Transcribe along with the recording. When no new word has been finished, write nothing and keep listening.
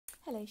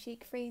Hello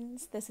Chic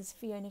friends, this is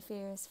Fiona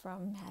Ferris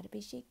from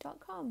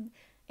howtobechic.com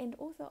and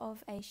author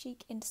of A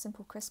Chic and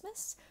Simple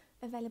Christmas,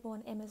 available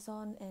on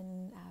Amazon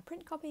in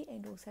print copy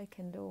and also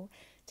Kindle.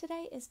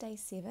 Today is day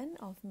 7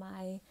 of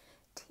my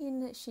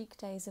 10 chic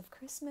days of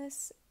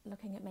Christmas,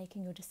 looking at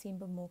making your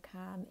December more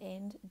calm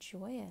and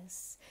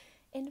joyous.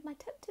 And my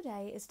tip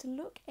today is to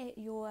look at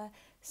your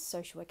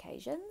social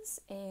occasions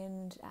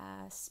and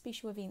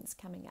special events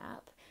coming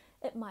up.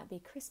 It might be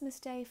Christmas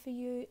Day for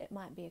you, it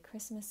might be a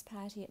Christmas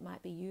party, it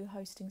might be you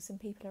hosting some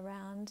people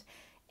around,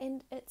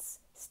 and it's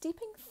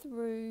stepping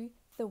through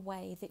the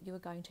way that you are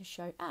going to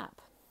show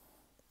up.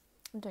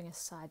 I'm doing a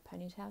side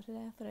ponytail today,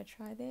 I thought I'd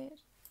try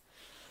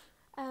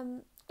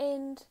that.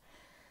 And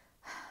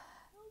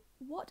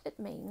what it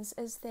means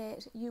is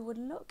that you would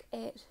look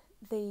at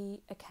the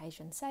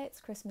occasion, say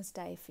it's Christmas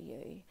Day for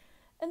you.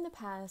 In the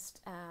past,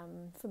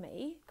 for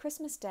me,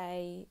 Christmas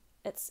Day,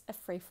 it's a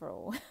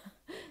free-for-all.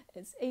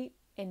 It's eat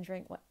and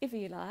drink whatever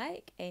you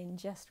like and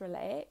just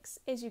relax.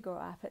 As you grow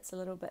up, it's a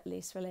little bit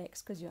less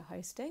relaxed because you're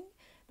hosting.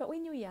 But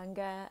when you're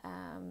younger,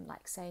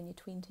 like say in your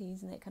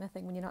 20s and that kind of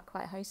thing, when you're not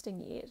quite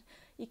hosting yet,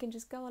 you can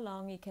just go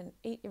along, you can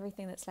eat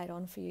everything that's laid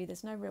on for you.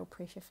 There's no real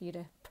pressure for you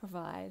to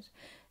provide,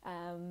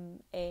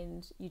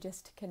 and you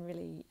just can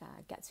really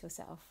guts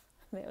yourself.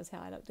 That was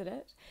how I looked at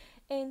it.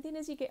 And then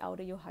as you get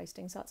older, you're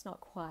hosting, so it's not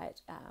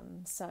quite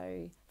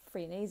so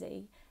free and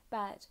easy,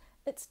 but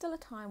it's still a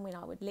time when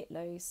I would let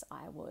loose.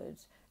 I would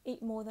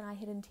eat more than I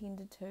had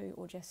intended to,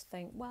 or just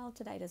think, well,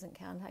 today doesn't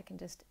count, I can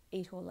just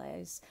eat all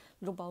those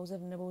little bowls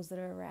of nibbles that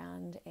are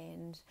around,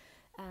 and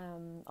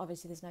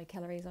obviously there's no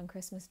calories on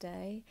Christmas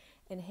Day,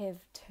 and have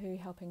 2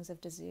 helpings of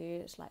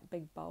dessert, like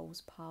big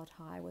bowls piled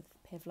high with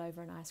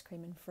pavlova and ice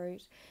cream and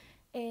fruit.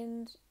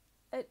 And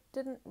it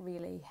didn't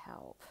really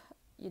help.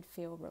 You'd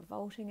feel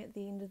revolting at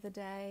the end of the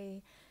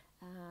day.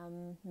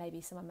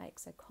 Maybe someone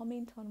makes a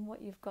comment on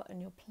what you've got on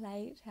your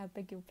plate, how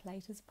big your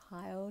plate is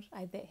piled.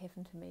 That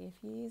happened to me a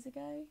few years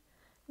ago,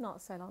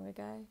 not so long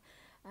ago.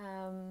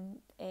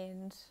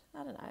 And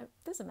I don't know, it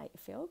doesn't make you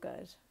feel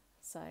good.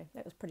 So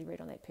that was pretty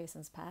rude on that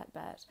person's part,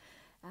 but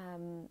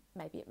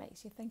maybe it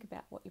makes you think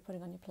about what you're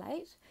putting on your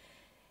plate.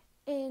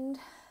 And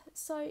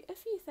so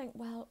if you think,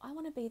 well, I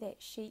want to be that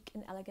chic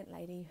and elegant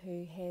lady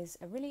who has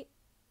a really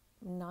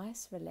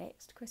nice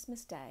relaxed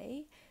Christmas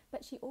Day,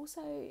 but she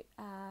also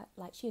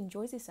she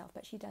enjoys herself,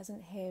 but she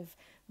doesn't have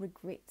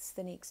regrets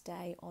the next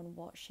day on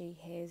what she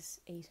has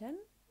eaten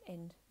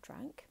and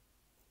drunk.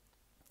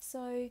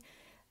 So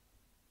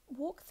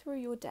walk through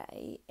your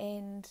day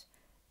and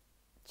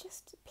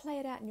just play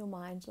it out in your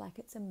mind like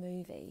it's a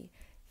movie.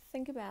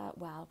 Think about,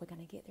 well, we're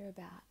going to get there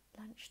about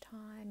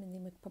lunchtime, and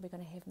then we're probably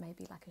going to have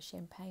maybe like a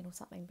champagne or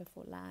something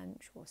before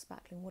lunch, or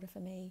sparkling water for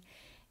me,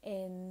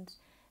 and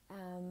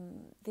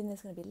then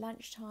there's going to be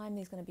lunchtime,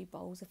 there's going to be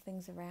bowls of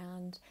things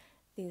around,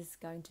 there's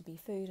going to be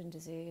food and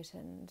dessert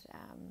and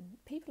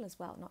people as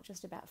well, not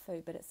just about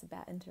food, but it's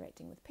about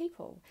interacting with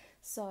people.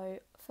 So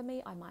for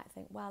me, I might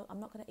think, well, I'm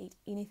not going to eat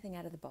anything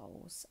out of the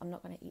bowls, I'm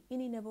not going to eat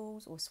any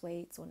nibbles or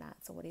sweets or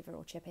nuts or whatever,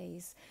 or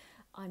chippies.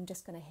 I'm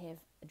just going to have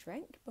a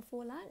drink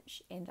before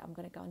lunch, and I'm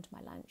going to go into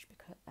my lunch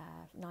because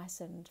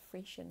nice and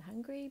fresh and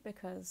hungry,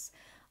 because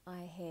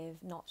I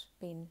have not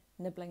been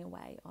nibbling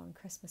away on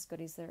Christmas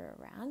goodies that are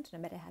around, no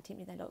matter how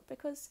tempting they look,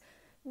 because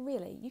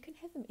really, you can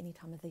have them any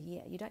time of the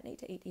year. You don't need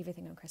to eat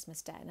everything on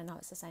Christmas Day. And I know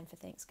it's the same for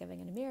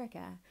Thanksgiving in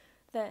America,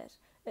 that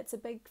it's a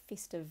big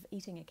festive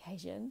eating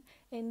occasion,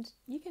 and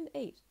you can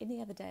eat any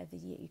other day of the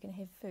year. You can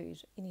have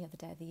food any other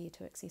day of the year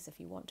to excess if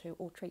you want to,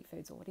 or treat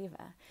foods or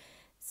whatever.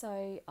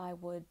 So I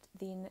would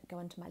then go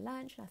into my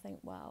lunch, and I think,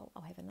 well,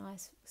 I'll have a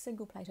nice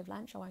single plate of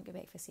lunch. I won't go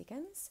back for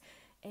seconds.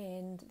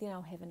 And then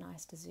I'll have a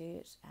nice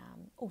dessert,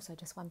 also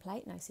just one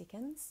plate, no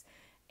seconds.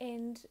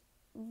 And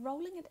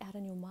rolling it out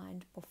in your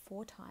mind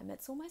before time,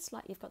 it's almost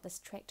like you've got this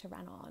track to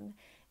run on,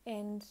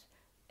 and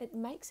it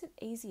makes it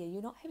easier.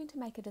 You're not having to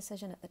make a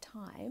decision at the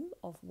time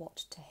of what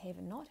to have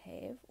and not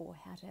have, or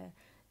how to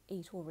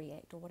eat or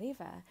react or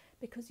whatever,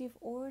 because you've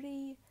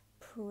already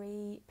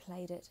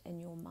pre-played it in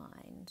your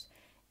mind.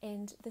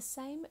 And the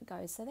same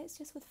goes, so that's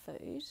just with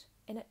food,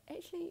 and it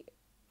actually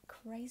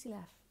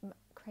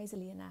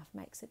crazily enough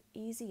makes it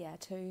easier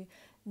to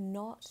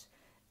not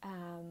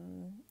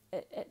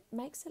it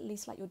makes it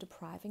less like you're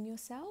depriving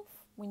yourself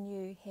when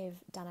you have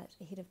done it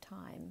ahead of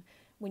time,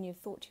 when you've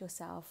thought to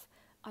yourself,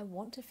 I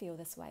want to feel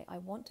this way, I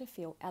want to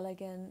feel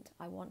elegant,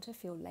 I want to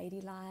feel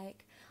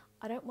ladylike,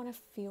 I don't want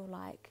to feel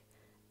like,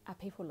 are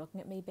people looking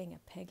at me being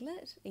a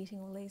piglet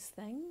eating all these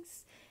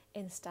things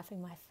and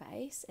stuffing my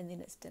face, and then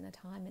it's dinner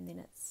time, and then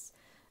it's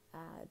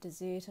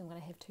dessert, I'm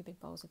going to have 2 big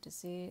bowls of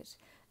dessert.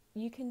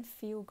 You can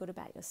feel good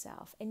about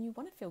yourself, and you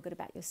want to feel good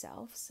about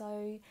yourself,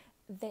 so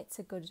that's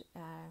a good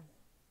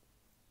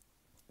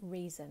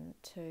reason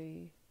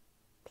to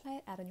play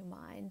it out in your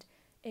mind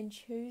and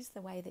choose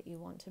the way that you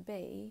want to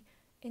be,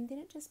 and then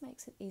it just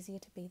makes it easier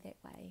to be that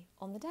way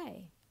on the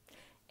day.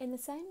 And the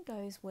same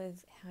goes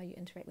with how you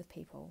interact with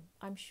people.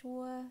 I'm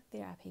sure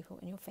there are people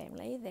in your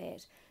family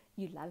that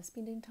you love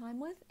spending time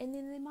with, and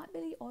then there might be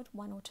the odd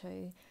one or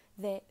two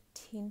that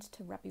tend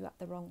to rub you up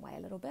the wrong way a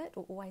little bit,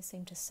 or always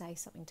seem to say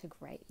something to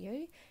grate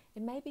you,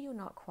 and maybe you're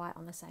not quite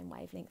on the same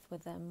wavelength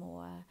with them,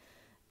 or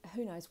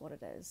who knows what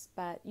it is,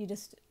 but you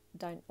just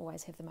don't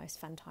always have the most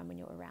fun time when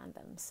you're around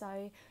them.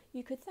 So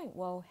you could think,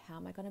 well, how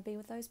am I going to be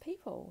with those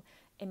people?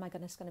 Am I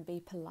just going to be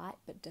polite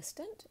but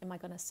distant? Am I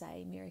going to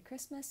say Merry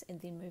Christmas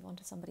and then move on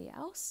to somebody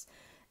else?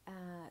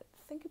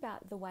 Think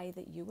about the way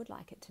that you would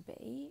like it to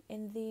be,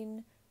 and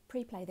then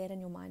pre-play that in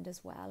your mind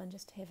as well, and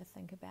just have a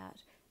think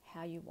about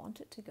how you want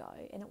it to go,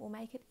 and it will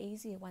make it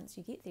easier once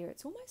you get there.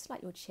 It's almost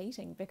like you're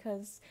cheating,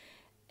 because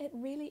it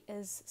really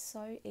is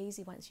so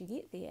easy once you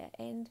get there,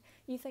 and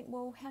you think,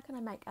 well, how can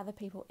I make other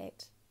people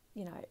act,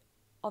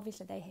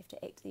 obviously they have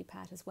to act their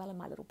part as well in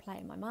my little play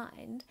in my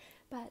mind,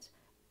 but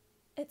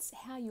it's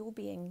how you're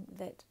being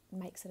that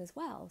makes it as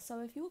well. So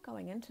if you're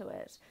going into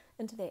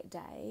that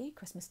day,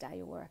 Christmas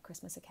Day or a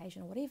Christmas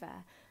occasion or whatever,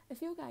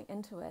 if you're going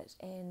into it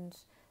and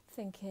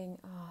thinking,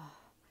 oh,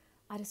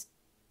 I just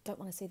don't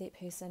want to see that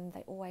person,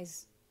 they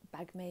always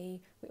bug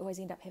me, we always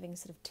end up having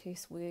sort of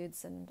terse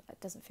words and it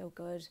doesn't feel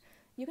good,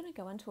 you're going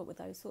to go into it with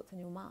those thoughts in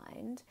your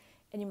mind,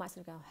 and you might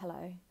sort of go,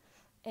 hello,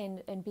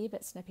 and be a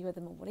bit snippy with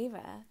them or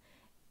whatever,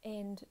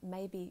 and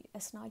maybe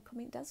a snide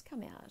comment does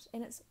come out,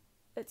 and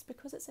it's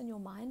because it's in your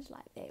mind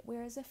like that.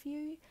 Whereas if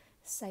you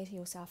say to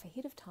yourself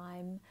ahead of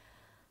time,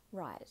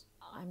 right,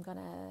 I'm going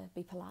to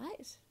be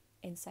polite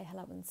and say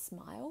hello and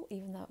smile,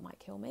 even though it might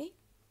kill me,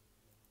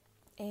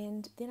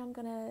 and then I'm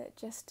going to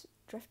just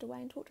drift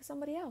away and talk to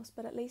somebody else,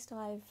 but at least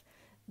I've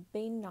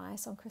been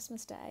nice on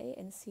Christmas Day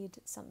and said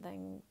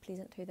something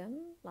pleasant to them,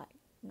 like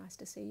nice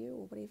to see you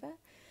or whatever,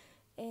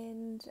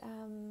 and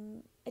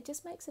it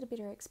just makes it a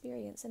better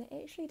experience, and it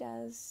actually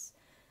does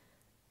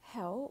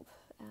help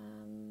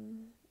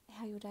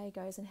how your day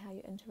goes and how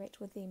you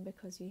interact with them,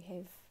 because you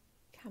have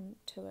come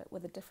to it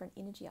with a different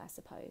energy, I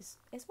suppose,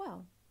 as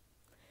well.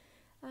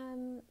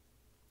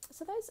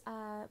 So those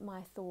are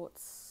my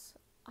thoughts.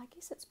 I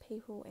guess it's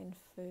people and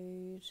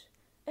food.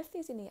 If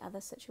there's any other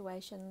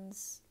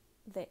situations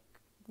that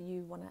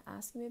you want to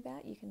ask me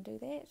about, you can do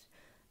that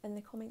in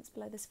the comments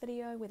below this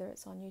video, whether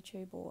it's on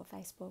YouTube or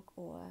Facebook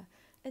or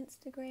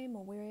Instagram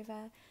or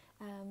wherever.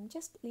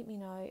 Just let me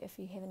know if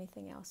you have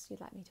anything else you'd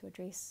like me to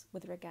address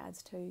with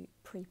regards to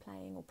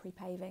pre-playing or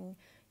pre-paving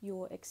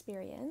your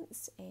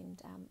experience,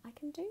 and I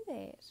can do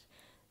that.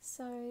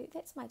 So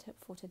that's my tip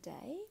for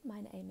today.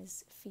 My name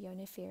is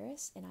Fiona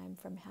Ferris and I'm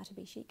from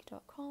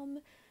howtobechic.com.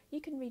 You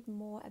can read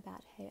more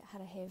about how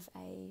to have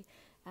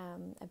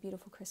a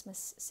beautiful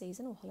Christmas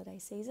season or holiday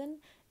season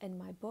in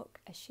my book,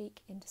 A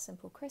Chic and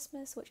Simple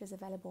Christmas, which is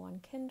available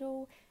on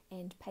Kindle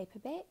and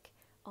paperback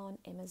on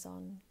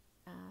Amazon,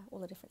 all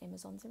the different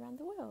Amazons around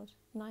the world.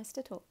 Nice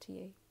to talk to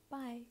you.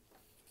 Bye.